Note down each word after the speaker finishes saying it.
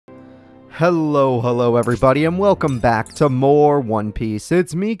Hello everybody, and welcome back to more One Piece.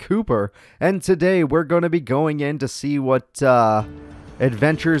 It's me, Cooper, and today we're going to be going in to see what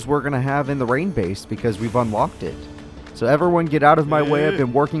adventures we're going to have in the rain base, because we've unlocked it. So everyone get out of my way, I've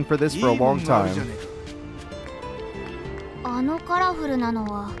been working for this for a long time.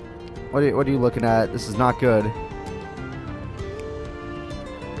 What are you looking at? This is not good.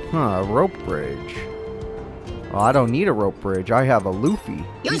 Huh, a rope bridge. Oh, I don't need a rope bridge. I have a Luffy.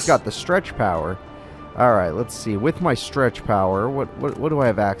 He's got the stretch power. Alright, let's see. With my stretch power, what do I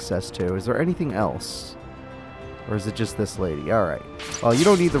have access to? Is there anything else? Or is it just this lady? Alright. Well, you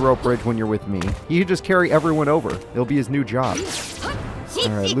don't need the rope bridge when you're with me. He can just carry everyone over. It'll be his new job.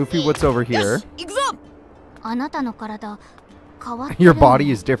 Alright, Luffy, what's over here? Your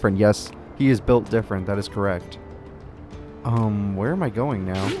body is different. Yes, he is built different. That is correct. Where am I going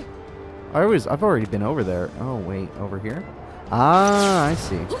now? I've already been over there. Oh, wait, over here? Ah, I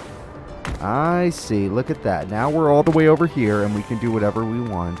see. I see. Look at that. Now we're all the way over here, and we can do whatever we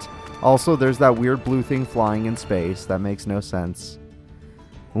want. Also, there's that weird blue thing flying in space. That makes no sense.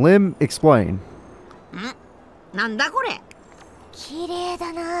 Lim, explain.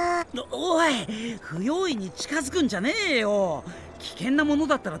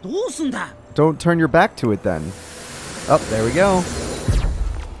 Don't turn your back to it, then. Oh, there we go.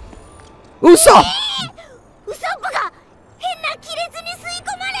 Usopp!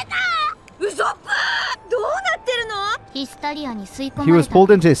 He was pulled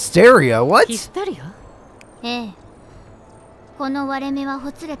into Hysteria. What? Hysteria?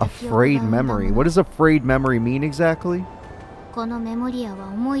 A frayed memory. What does a frayed memory mean exactly?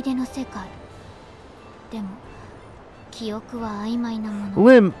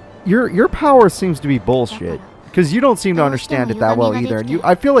 Lim, your power seems to be bullshit. Because you don't seem to understand it that well either, and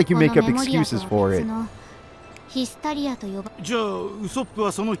I feel like you make up excuses for it.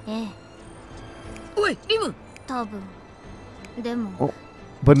 Oh,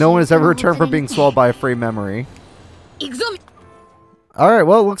 but no one has ever returned from being swallowed by a frayed memory. Alright,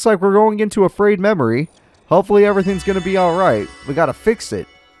 well, it looks like we're going into a frayed memory. Hopefully everything's going to be alright. We gotta fix it.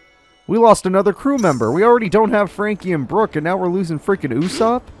 We lost another crew member. We already don't have Frankie and Brooke, and now we're losing freaking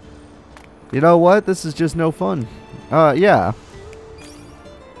Usopp? You know what? This is just no fun. Yeah.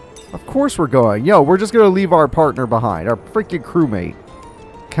 Of course we're going. Yo, we're just gonna leave our partner behind. Our freaking crewmate.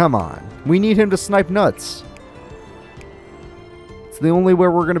 Come on. We need him to snipe nuts. It's the only way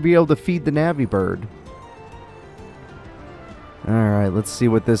we're gonna be able to feed the Navy bird. Alright, let's see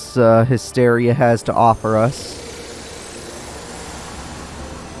what this Hysteria has to offer us.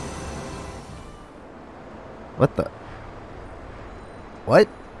 What the? What?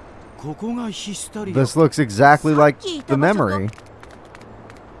 This looks exactly like the memory.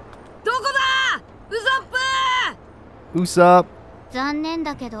 Usopp!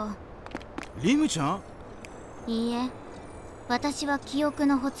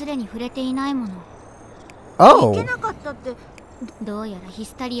 Oh!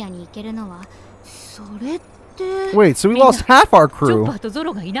 Wait, so we lost half our crew.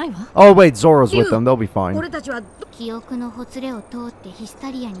 Oh wait, Zoro's with them. They'll be fine.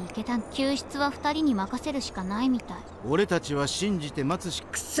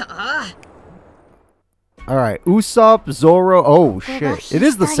 Alright, Usopp, Zoro. Oh shit. It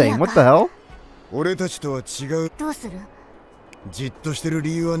is the same. What the hell?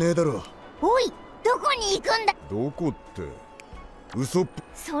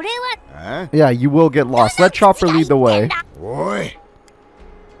 Yeah, you will get lost. Let Chopper lead the way.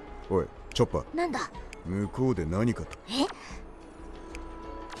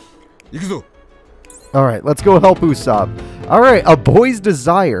 Alright, let's go help Usopp. Alright, a boy's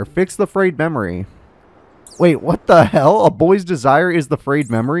desire. Fix the frayed memory. Wait, what the hell? A boy's desire is the frayed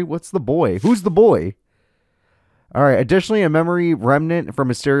memory? What's the boy? Who's the boy? Alright, additionally, a memory remnant from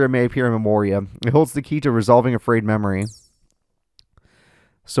Hysteria may appear in Memoria. It holds the key to resolving a frayed memory.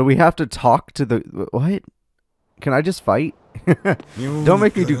 So we have to talk to the... What? Can I just fight? Don't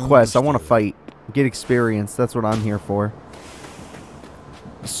make me do quests. I want to fight. Get experience. That's what I'm here for.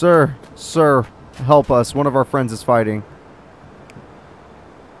 Sir, help us. One of our friends is fighting.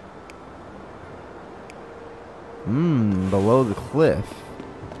 Below the cliff.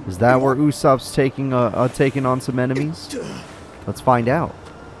 Is that where Usopp's taking on some enemies? Let's find out.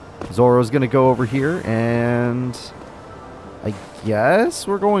 Zoro's gonna go over here, and I guess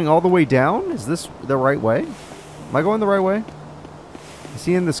we're going all the way down? Is this the right way? Am I going the right way? Is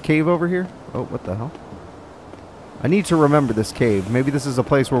he in this cave over here? Oh, what the hell? I need to remember this cave. Maybe this is a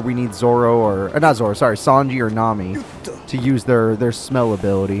place where we need Zoro or... not Zoro, sorry, Sanji or Nami to use their smell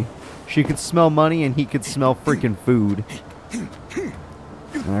ability. She could smell money and he could smell freaking food.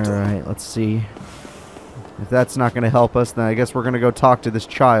 Alright, let's see. If that's not going to help us, then I guess we're going to go talk to this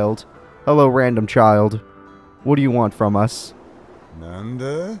child. Hello, random child. What do you want from us?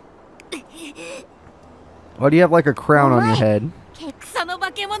 Why do you have like a crown on your head?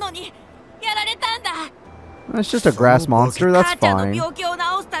 That's just a grass monster, that's fine.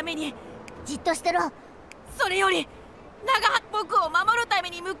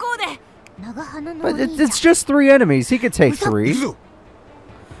 But it's just 3 enemies, he could take 3.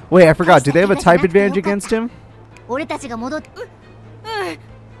 Wait, I forgot, do they have a type advantage against him?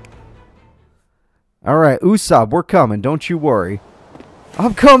 Alright, Usopp, we're coming, don't you worry.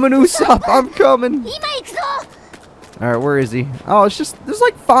 I'm coming, Usopp, I'm coming! Alright, where is he? Oh, it's just, there's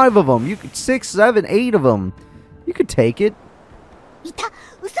like 5 of them. You could 6, 7, 8 of them. You could take it.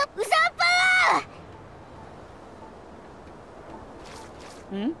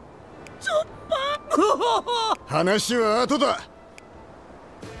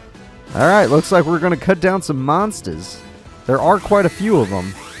 Alright, looks like we're gonna cut down some monsters. There are quite a few of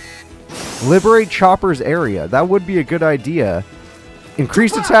them. Liberate Chopper's area. That would be a good idea.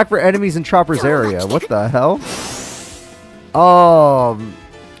 Increased attack for enemies in Chopper's area. What the hell?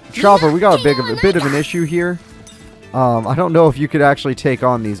 Chopper, we got a bit of an issue here. I don't know if you could actually take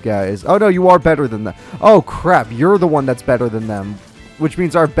on these guys. Oh no, you are better than them. Oh crap, you're the one that's better than them. Which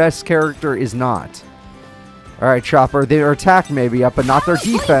means our best character is not. Alright, Chopper, their attack may be up, but not their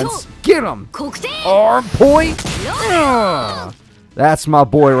defense. Get him! Arm point! That's my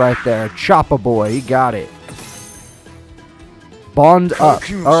boy right there. Chopper boy, he got it. Bond up.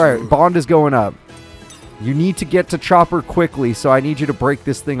 Alright, Bond is going up. You need to get to Chopper quickly, so I need you to break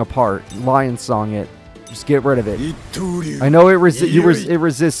this thing apart. Lion Song it. Just get rid of it. I know it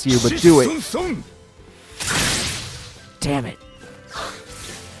resists you, but do it. Damn it.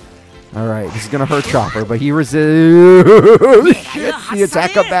 Alright, this is gonna hurt Chopper, but he resists. Shit, the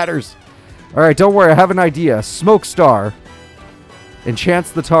attack up matters. Alright, don't worry, I have an idea. Smoke Star.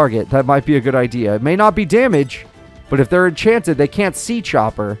 Enchants the target. That might be a good idea. It may not be damage, but if they're enchanted, they can't see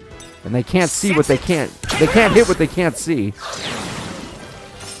Chopper. And they can't see what they can't. They can't hit what they can't see.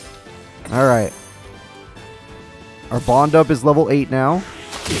 Alright. Our Bond up is level 8 now.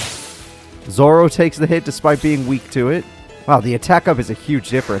 Zoro takes the hit despite being weak to it. Wow, the attack up is a huge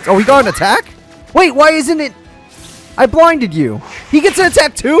difference. Oh, he got an attack? Wait, why isn't it? I blinded you. He gets an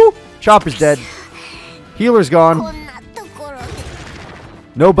attack too? Chopper's dead. Healer's gone.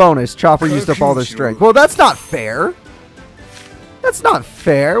 No bonus. Chopper used up all their strength. Well, that's not fair. That's not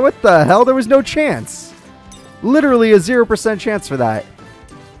fair. What the hell? There was no chance. Literally a 0% chance for that.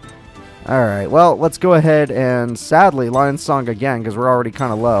 Alright, well, let's go ahead and, sadly, Lion Song again, because we're already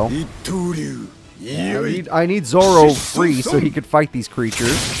kind of low. Yeah, I need Zoro free so he could fight these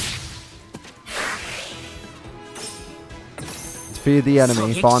creatures. Defeat the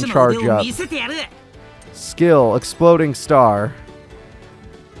enemy. Bond charge up. Skill, Exploding Star.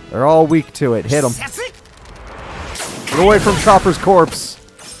 They're all weak to it. Hit them. Get away from Chopper's corpse.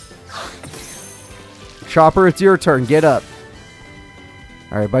 Chopper, it's your turn. Get up.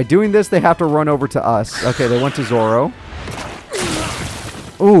 Alright, by doing this, they have to run over to us. Okay, they went to Zoro.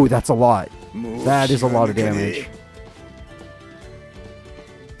 Ooh, that's a lot. That is a lot of damage.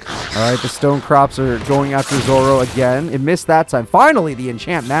 Alright, the Stone Crops are going after Zoro again. It missed that time. Finally, the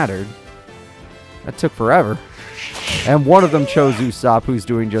enchant mattered. That took forever. And one of them chose Usopp, who's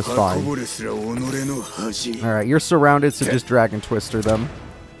doing just fine. Alright, you're surrounded, so just Dragon Twister them.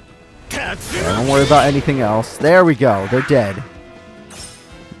 Don't worry about anything else. There we go. They're dead.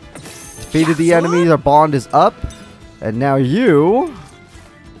 Defeated the enemy. Their Bond is up. And now you...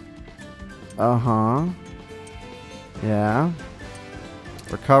 Uh-huh. Yeah.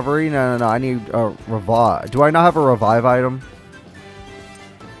 Recovery? No. I need a revive. Do I not have a revive item?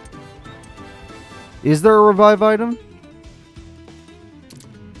 Is there a revive item?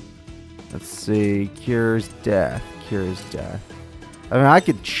 Let's see. Cures death. Cures death. I mean, I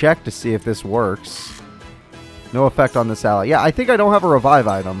could check to see if this works. No effect on this ally. Yeah, I think I don't have a revive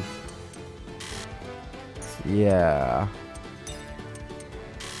item. Yeah.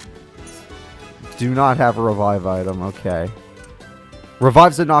 Do not have a revive item. Okay.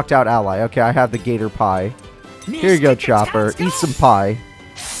 Revives a knocked out ally. Okay, I have the Gator Pie. Here you go, Chopper. Eat some pie.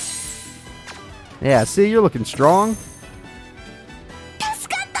 Yeah, see, you're looking strong.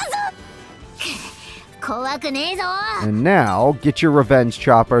 And now, get your revenge,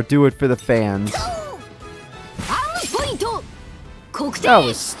 Chopper. Do it for the fans. That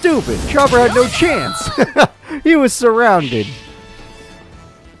was stupid. Chopper had no chance. He was surrounded.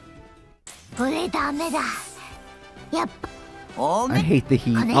 I hate the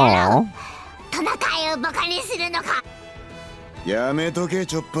heat. Aww.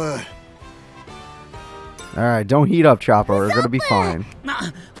 Alright, don't heat up, Chopper. We're gonna be fine.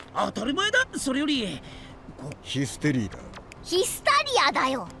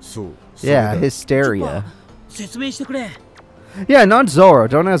 Yeah, Hysteria. Yeah, not Zoro.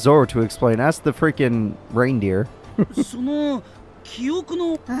 Don't ask Zoro to explain. Ask the freaking reindeer.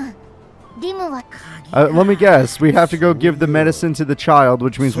 Let me guess. We have to go give the medicine to the child,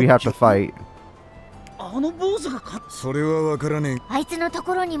 which means we have to fight.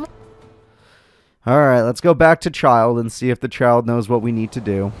 Alright, let's go back to child and see if the child knows what we need to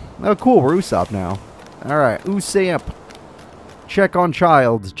do. Oh, cool. We're Usopp now. Alright, Usopp. Check on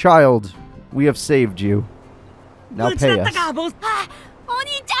child. Child, we have saved you. Now pay us.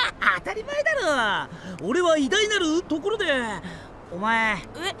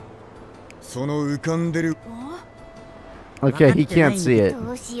 Okay, he can't see it.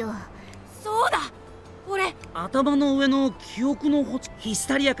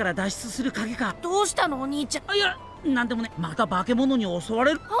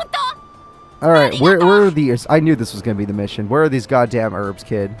 Alright, where are these? I knew this was gonna be the mission. Where are these goddamn herbs,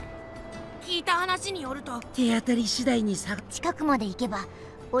 kid?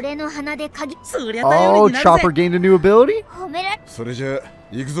 Oh, Chopper gained a new ability?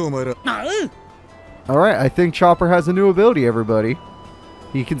 Alright, I think Chopper has a new ability, everybody.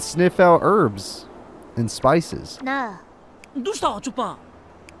 He can sniff out herbs and spices.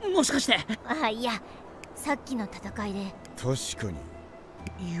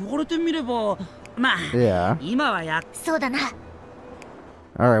 Yeah.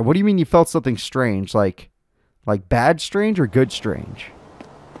 Alright, what do you mean you felt something strange? Like bad strange or good strange?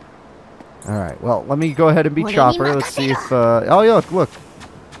 Alright, well, let me go ahead and be Chopper. Let's see if, oh, yeah, look.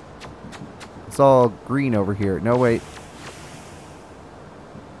 It's all green over here. No, wait.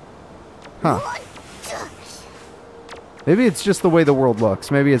 Huh. Maybe it's just the way the world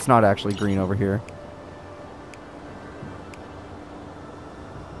looks. Maybe it's not actually green over here.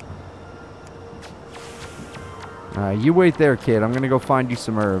 You wait there, kid. I'm gonna go find you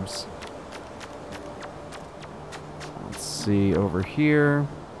some herbs. Let's see, over here.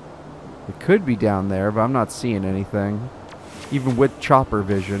 It could be down there, but I'm not seeing anything. Even with Chopper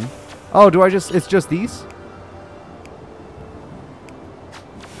vision. Oh, it's just these?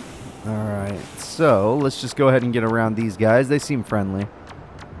 Alright, so let's just go ahead and get around these guys. They seem friendly.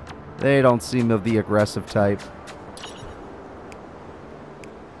 They don't seem of the aggressive type.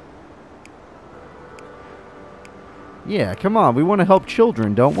 Yeah, come on. We want to help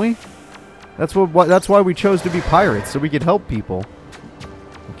children, don't we? That's why we chose to be pirates, so we could help people.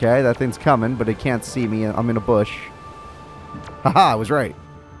 Okay, that thing's coming, but it can't see me. I'm in a bush. Haha, I was right.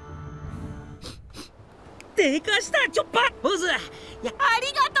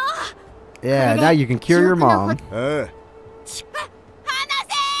 Yeah, now you can cure your mom.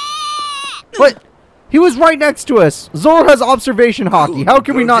 What? He was right next to us. Zoro has observation hockey. How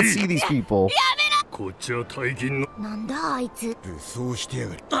can we not see these people?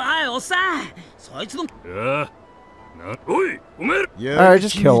 Alright,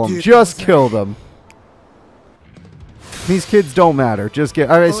 just kill him. Just kill them. These kids don't matter. Just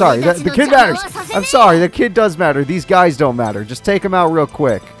get. Alright, sorry. The kid matters. I'm sorry. The kid does matter. These guys don't matter. Just take them out real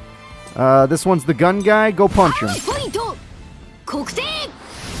quick. This one's the gun guy. Go punch him.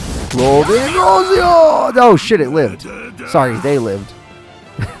 Oh shit! It lived. Sorry, they lived.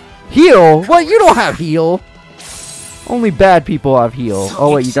 Heal? What? You don't have heal. Only bad people have heal.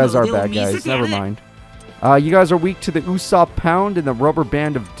 Oh wait, you guys are bad guys. Never mind. You guys are weak to the Usopp Pound and the Rubber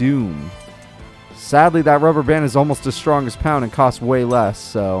Band of Doom. Sadly, that rubber band is almost as strong as Pound and costs way less,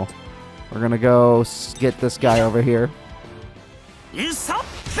 so we're gonna go get this guy over here.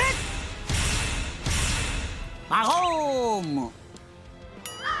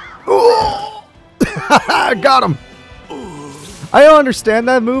 Got him! I don't understand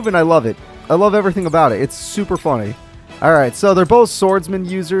that move, and I love it. I love everything about it. It's super funny. Alright, so they're both swordsman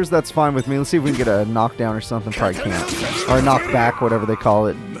users. That's fine with me. Let's see if we can get a knockdown or something. Probably can't. Or a knockback, whatever they call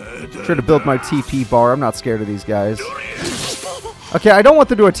it. Try to build my TP bar. I'm not scared of these guys. Okay, I don't want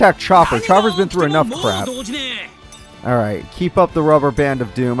them to attack Chopper. Chopper's been through enough crap. Alright, keep up the Rubber Band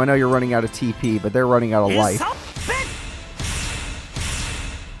of Doom. I know you're running out of TP, but they're running out of life.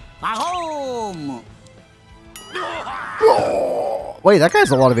 Wait, that guy has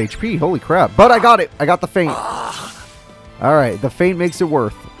a lot of HP. Holy crap. But I got it. I got the feint. Alright, the feint makes it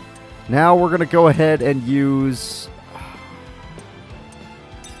worth. Now we're going to go ahead and use...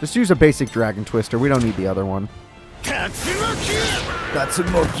 Just use a basic Dragon Twister. We don't need the other one.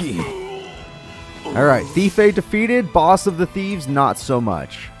 Tatsumoki. Alright, Thief A defeated. Boss of the Thieves, not so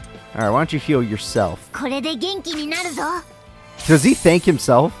much. Alright, why don't you heal yourself? Does he thank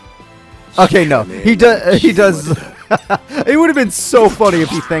himself? Okay, no. He does. He does. It would have been so funny if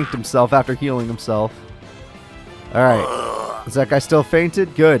he thanked himself after healing himself. All right. Is that guy still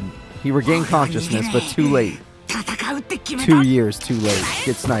fainted? Good. He regained consciousness, but too late. 2 years too late.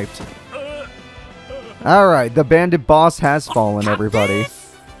 Get sniped. All right. The bandit boss has fallen, everybody.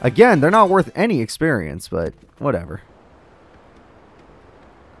 Again, they're not worth any experience, but whatever.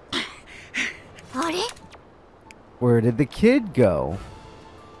 Where did the kid go?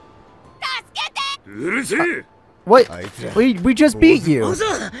 Wait, we just beat you.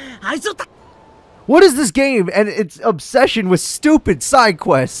 What is this game and its obsession with stupid side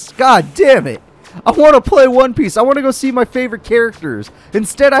quests? God damn it. I want to play One Piece. I want to go see my favorite characters.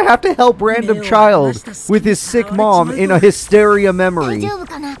 Instead, I have to help random child with his sick mom in a Hysteria memory.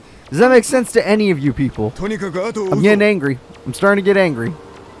 Does that make sense to any of you people? I'm getting angry. I'm starting to get angry.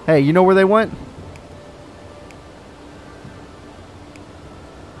 Hey, you know where they went?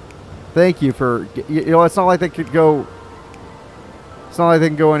 Thank you for... You know, it's not like they could go... It's not like they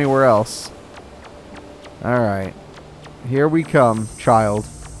can go anywhere else. Alright. Here we come, child.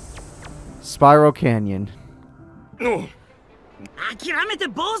 Spiral Canyon. Wait,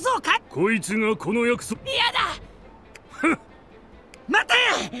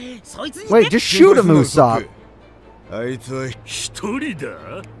 just shoot him, Usopp.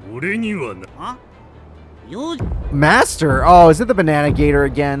 Master? Oh, is it the Banana Gator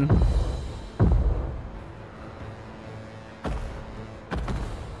again?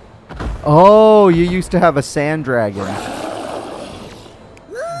 Oh, you used to have a sand dragon.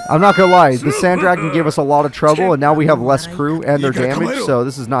 I'm not gonna lie, the sand dragon gave us a lot of trouble, and now we have less crew and their damage, so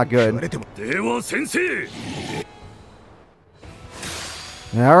this is not good.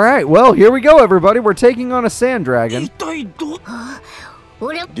 Alright, well, here we go, everybody. We're taking on a sand dragon. Wait,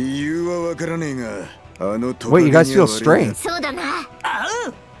 you guys feel strength.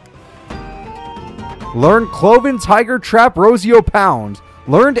 Learn Cloven, Tiger Trap, Rosio Pound.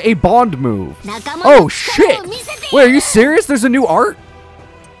 Learned a bond move. Oh, shit! Wait, are you serious? There's a new art?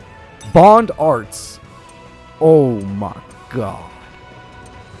 Bond arts. Oh my god.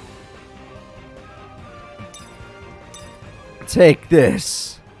 Take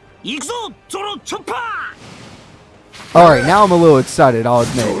this. Alright, now I'm a little excited, I'll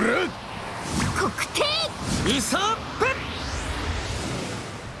admit.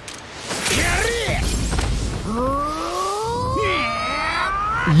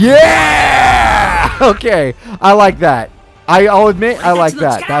 Yeah! Okay, I like that. I'll admit, I like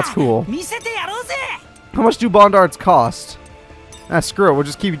that. That's cool. How much do bond arts cost? Ah, screw it. We'll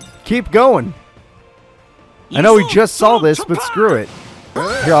just keep going. I know we just saw this, but screw it.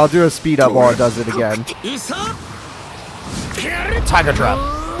 Here, I'll do a speed up while it does it again. Tiger Trap.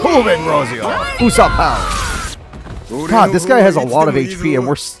 Moving Rosio. Usopp Pound. God, this guy has a lot of HP, and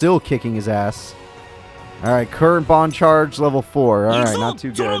we're still kicking his ass. Alright, current bond charge, level 4. Alright, not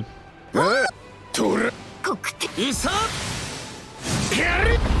too good.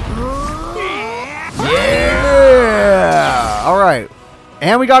 Yeah! Alright.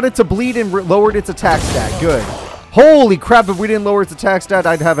 And we got it to bleed and lowered its attack stat. Good. Holy crap, if we didn't lower its attack stat,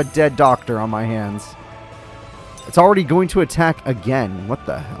 I'd have a dead doctor on my hands. It's already going to attack again. What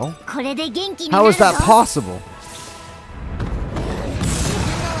the hell? How is that possible?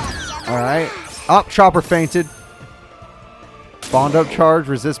 Alright. Up, Chopper fainted. Bond up charge,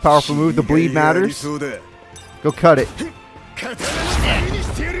 resist powerful move. The bleed matters. Go cut it.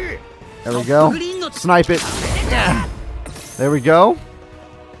 There we go. Snipe it. There we go.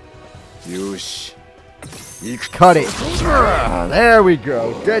 Cut it. There we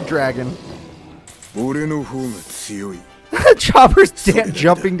go. Dead dragon. Chopper's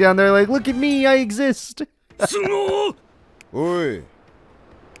jumping down there like, look at me, I exist. Oi.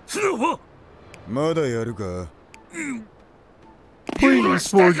 Please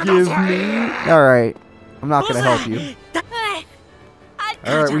forgive me. Alright. I'm not gonna help you.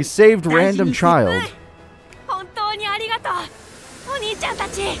 Alright, we saved random child.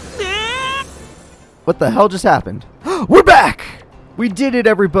 What the hell just happened? We're back! We did it,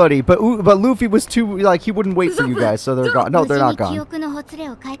 everybody. But Luffy was too, like, he wouldn't wait for you guys, so they're gone. No, they're not gone.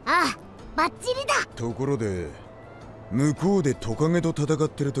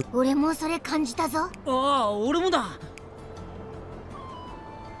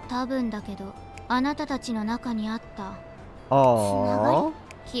 Aww.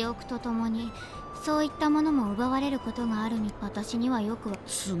 記憶とともにそういったものも奪われることがあるみ私にはよく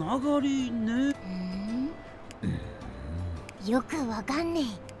つながりねよくわかんねえ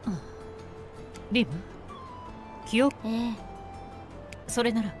リム記憶そ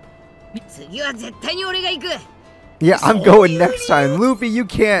れなら次は絶対に俺が行く Yeah, I'm going next time. Luffy, you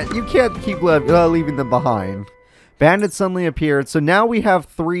can't keep leaving them behind. Bandits suddenly appeared, so now we have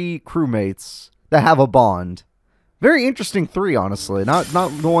 3 crewmates that have a bond. Very interesting 3, honestly. Not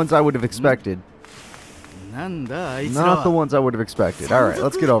the ones I would have expected. Not the ones I would have expected. Alright,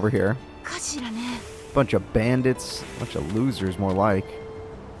 let's get over here. Bunch of bandits. Bunch of losers, more like.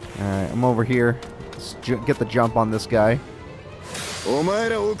 Alright, I'm over here. Let's get the jump on this guy.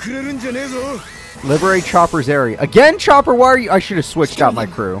 Liberate Chopper's area. Again, Chopper, why are you... I should have switched out my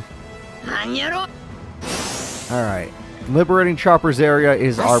crew. Alright. Liberating Chopper's area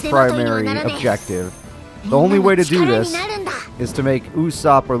is our primary objective. The only way to do this is to make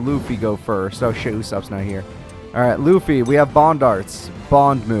Usopp or Luffy go first. Oh shit, Usopp's not here. Alright, Luffy, we have Bond Arts.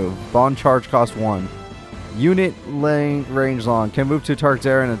 Bond move. Bond charge cost 1. Unit length range long. Can move to target's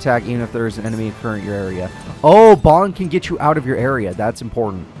area and attack even if there is an enemy occurring in your area. Oh, Bond can get you out of your area. That's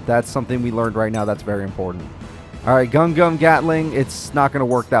important. That's something we learned right now. That's very important. Alright, Gun Gatling. It's not going to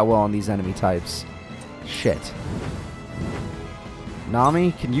work that well on these enemy types. Shit.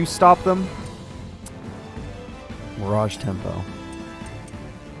 Nami, can you stop them? Mirage Tempo.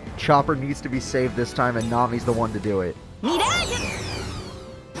 Chopper needs to be saved this time, and Nami's the one to do it.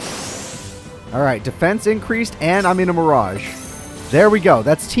 Alright, defense increased, and I'm in a Mirage. There we go.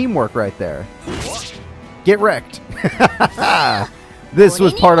 That's teamwork right there. Get wrecked. This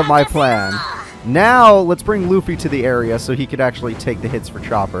was part of my plan. Now, let's bring Luffy to the area so he could actually take the hits for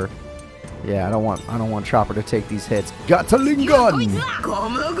Chopper. Yeah, I don't want Chopper to take these hits. Gatling gun!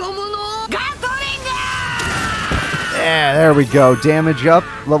 Yeah, there we go. Damage up.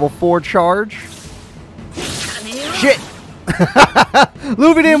 Level 4 charge. Shit!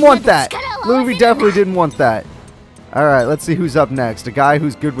 Luffy didn't want that. Luffy definitely didn't want that. Alright, let's see who's up next. A guy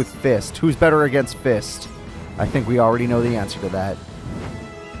who's good with Fist. Who's better against Fist? I think we already know the answer to that.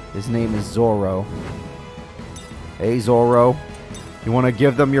 His name is Zoro. Hey, Zoro. You want to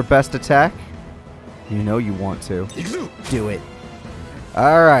give them your best attack? You know you want to. Do it.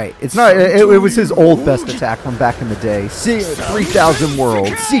 Alright. It's not. It was his old best attack from back in the day. 3,000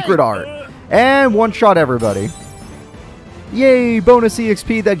 worlds. Secret art. And one-shot everybody. Yay! Bonus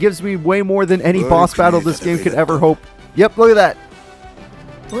EXP. That gives me way more than any boss battle this game could ever hope. Yep, look at that.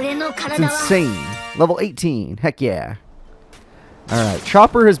 It's insane. Level 18. Heck yeah. Alright.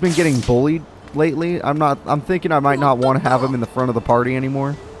 Chopper has been getting bullied lately. I'm thinking I might not want to have him in the front of the party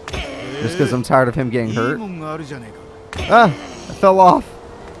anymore. Just because I'm tired of him getting hurt. Ah! I fell off.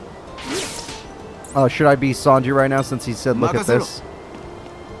 Oh, should I be Sanji right now since he said look at this?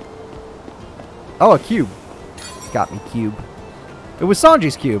 Oh, a cube. Got me, cube. It was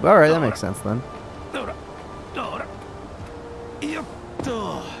Sanji's cube. Alright, that makes sense then.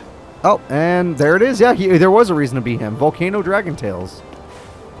 Oh, and there it is. Yeah, there was a reason to beat him. Volcano Dragon Tails.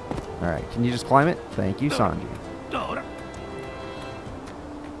 Alright, can you just climb it? Thank you, Sanji.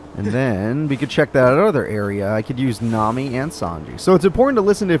 And then we could check that other area. I could use Nami and Sanji. So it's important to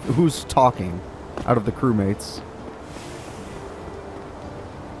listen to who's talking out of the crewmates.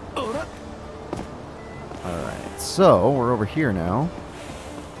 Alright, so we're over here now.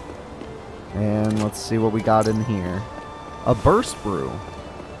 And let's see what we got in here. A burst brew.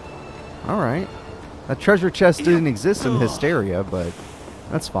 Alright. That treasure chest didn't exist in Hysteria, but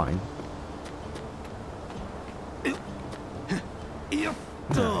that's fine.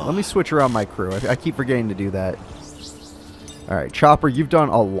 Right, let me switch around my crew. I keep forgetting to do that. Alright, Chopper, you've done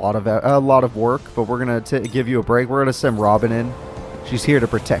a lot of work, but we're going to give you a break. We're going to send Robin in. She's here to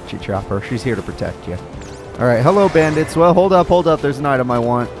protect you, Chopper. She's here to protect you. Alright, hello, bandits. Well, hold up. There's an item I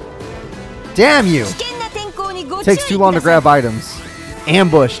want. Damn you! Takes too long to grab items.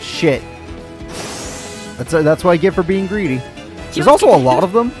 Ambushed. Shit. That's what I get for being greedy. There's also a lot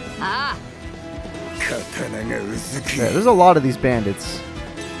of them. Yeah, there's a lot of these bandits.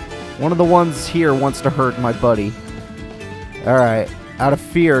 One of the ones here wants to hurt my buddy. Alright. Out of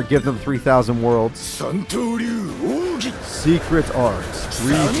fear, give them 3,000 worlds. Secret art.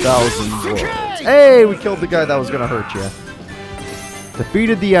 3,000 worlds. Hey, we killed the guy that was going to hurt you.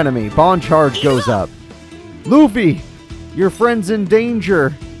 Defeated the enemy. Bond charge goes up. Luffy, your friend's in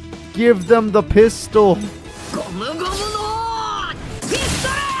danger. Give them the pistol.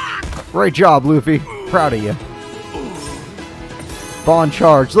 Great job, Luffy. Proud of you. Bond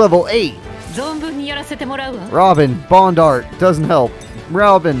charge, level 8. Robin, Bond art, doesn't help.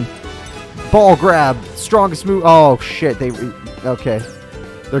 Robin, ball grab, strongest move. Oh, shit. Okay.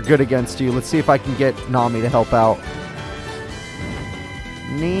 They're good against you. Let's see if I can get Nami to help out.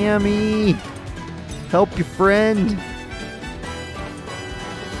 Nami, help your friend.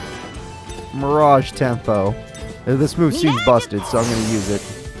 Mirage Tempo. This move seems busted, so I'm going to use it.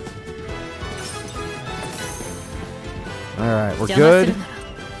 Alright, we're good.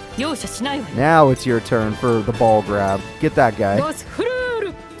 Now it's your turn for the ball grab. Get that guy.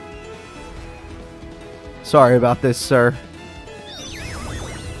 Sorry about this, sir.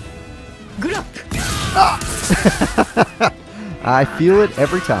 Ah. I feel it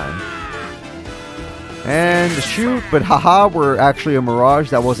every time. And shoot, but haha, we're actually a mirage.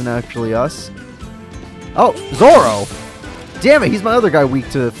 That wasn't actually us. Oh, Zoro! Damn it, he's my other guy weak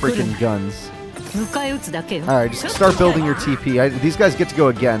to freaking guns. Alright, just start building your TP. These guys get to go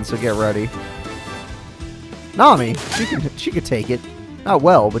again, so get ready. Nami, she could take it. Not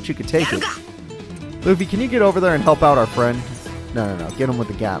well, but she could take it. Luffy, can you get over there and help out our friend? No. Get him with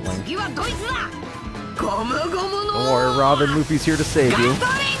the Gatling. Don't worry, Robin. Luffy's here to save you.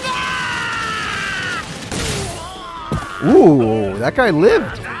 Ooh, that guy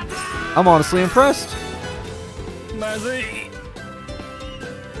lived. I'm honestly impressed.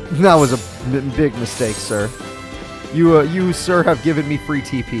 That was a big mistake, sir. You, sir, have given me free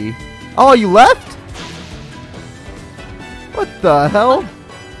TP. Oh, you left? What the hell?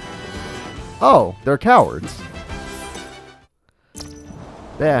 Oh, they're cowards.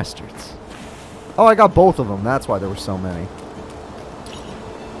 Bastards. Oh, I got both of them. That's why there were so many.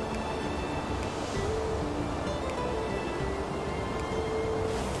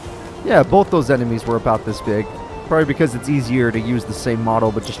 Yeah, both those enemies were about this big. Probably because it's easier to use the same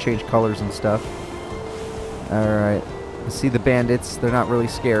model but just change colors and stuff. Alright. See the bandits. They're not really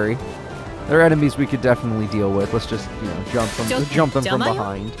scary. They're enemies we could definitely deal with. Let's just, you know, jump them from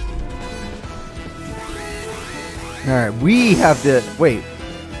behind. Alright, we have to... Wait.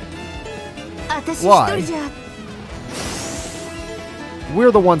 Why?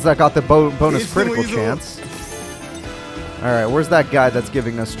 We're the ones that got the bonus critical chance. Alright, where's that guy that's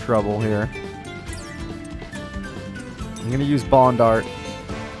giving us trouble here? I'm gonna use Bond Art.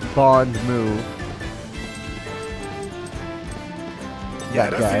 Bond move.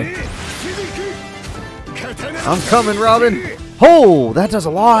 That guy. I'm coming, Robin! Oh, that does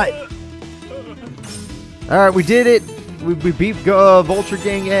a lot! Alright, we did it! We beat Vulture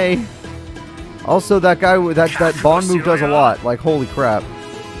Gang A. Also, that guy, that Bond move does a lot. Like, holy crap.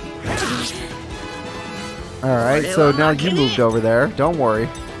 Alright, so now you moved over there. Don't worry.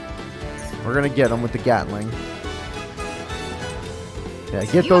 We're gonna get him with the Gatling. Yeah,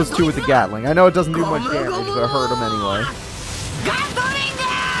 get those two with the Gatling. I know it doesn't do much damage, but I hurt him anyway.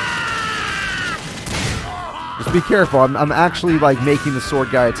 Just be careful. I'm actually, like, making the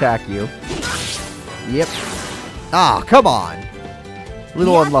sword guy attack you. Yep. Ah, come on. A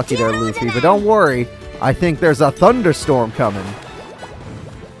little unlucky there, Luffy, but don't worry. I think there's a thunderstorm coming.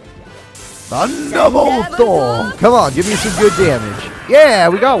 Thunderbolt Storm! Come on, give me some good damage. Yeah,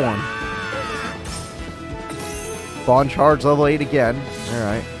 we got one. Bond charge level 8 again.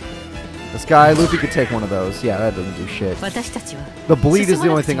 Alright. This guy, Luffy could take one of those. Yeah, that doesn't do shit. The bleed is the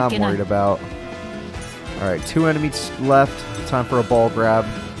only thing I'm worried about. Alright, 2 enemies left. Time for a ball grab.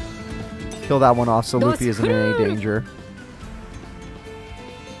 Kill that one off so Luffy isn't in any danger.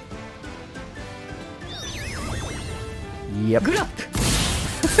 Yep.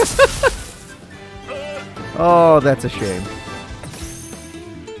 Oh, that's a shame.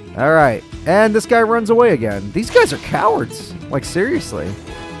 Alright. And this guy runs away again. These guys are cowards. Like, seriously.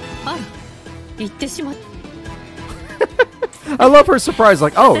 I love her surprise.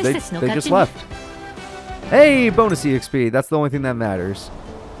 Like, oh, they just left. Hey, bonus EXP. That's the only thing that matters.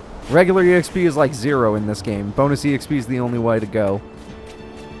 Regular EXP is like 0 in this game. Bonus EXP is the only way to go.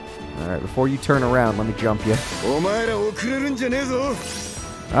 Alright, before you turn around, let me jump you.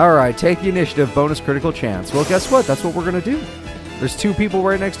 Alright, take the initiative. Bonus critical chance. Well, guess what? That's what we're going to do. There's 2 people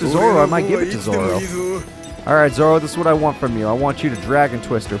right next to Zoro. I might give it to Zoro. Alright, Zoro, this is what I want from you. I want you to Dragon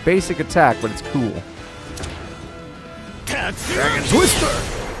Twister. Basic attack, but it's cool. Dragon Twister!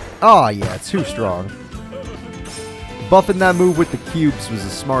 Oh, yeah, it's too strong. Buffing that move with the cubes was a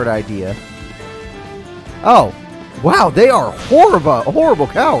smart idea. Oh. Wow, they are horrible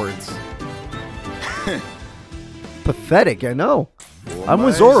cowards. Pathetic, I know. I'm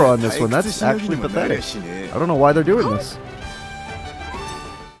with Zoro on this one. That's actually pathetic. I don't know why they're doing this.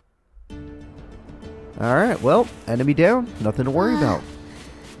 Alright, well, enemy down. Nothing to worry about.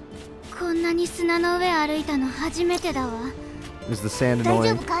 Is the sand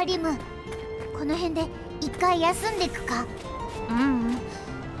annoying?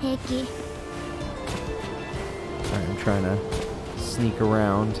 Alright, I'm trying to sneak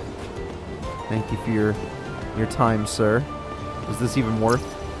around. Thank you for your time, sir. Is this even worth?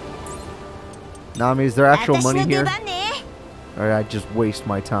 Nami, is there actual money here? Or I just waste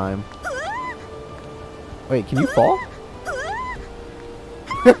my time? Wait, can you fall?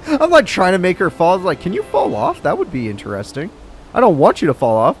 I'm like trying to make her fall. Like, can you fall off? That would be interesting. I don't want you to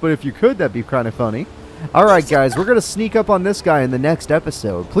fall off, but if you could, that'd be kind of funny. Alright guys, we're going to sneak up on this guy in the next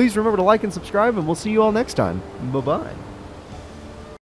episode. Please remember to like and subscribe, and we'll see you all next time. Bye-bye.